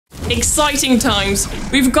Exciting times.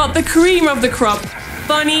 We've got the cream of the crop.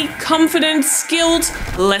 Funny, confident, skilled.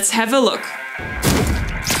 Let's have a look.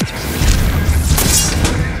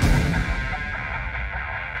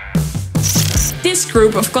 This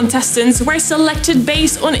group of contestants were selected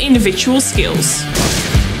based on individual skills.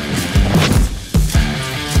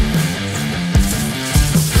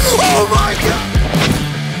 Oh my god!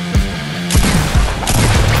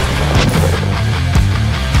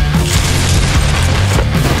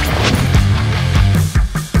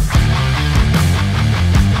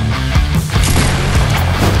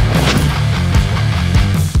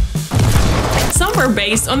 Some were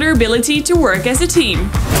based on their ability to work as a team.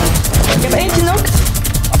 Ik heb eentje nog.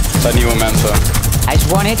 Zijn nieuwe mensen. Hij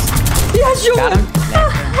is one hit. Yes, you. Got him.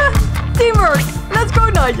 Teamwork. Let's go,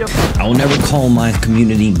 Nigel. I will never call my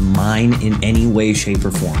community mine in any way, shape,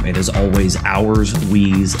 or form. It is always ours,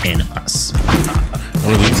 we's, and us. I'm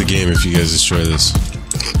gonna leave the game if you guys destroy this.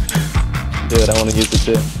 Dude, I want to use it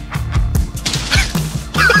too.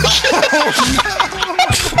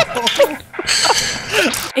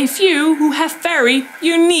 A few who have very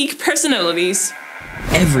unique personalities.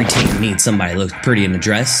 Every team needs somebody who looks pretty in a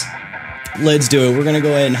dress. Let's do it. We're gonna go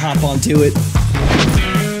ahead and hop onto it.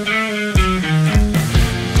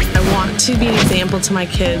 I want to be an example to my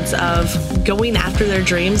kids of going after their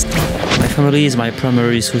dreams. My family is my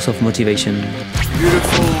primary source of motivation.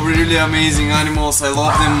 Beautiful, really amazing animals. I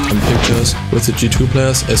love them. Some pictures with the G2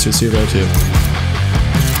 players, as you see right here.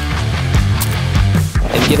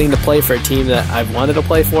 And getting to play for a team that I've wanted to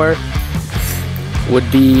play for would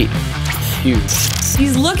be huge.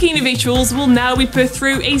 These lucky individuals will now be put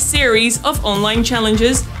through a series of online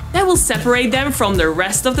challenges that will separate them from the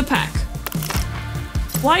rest of the pack.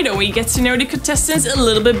 Why don't we get to know the contestants a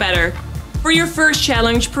little bit better? For your first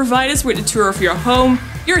challenge, provide us with a tour of your home,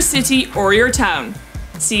 your city, or your town.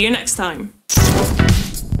 See you next time.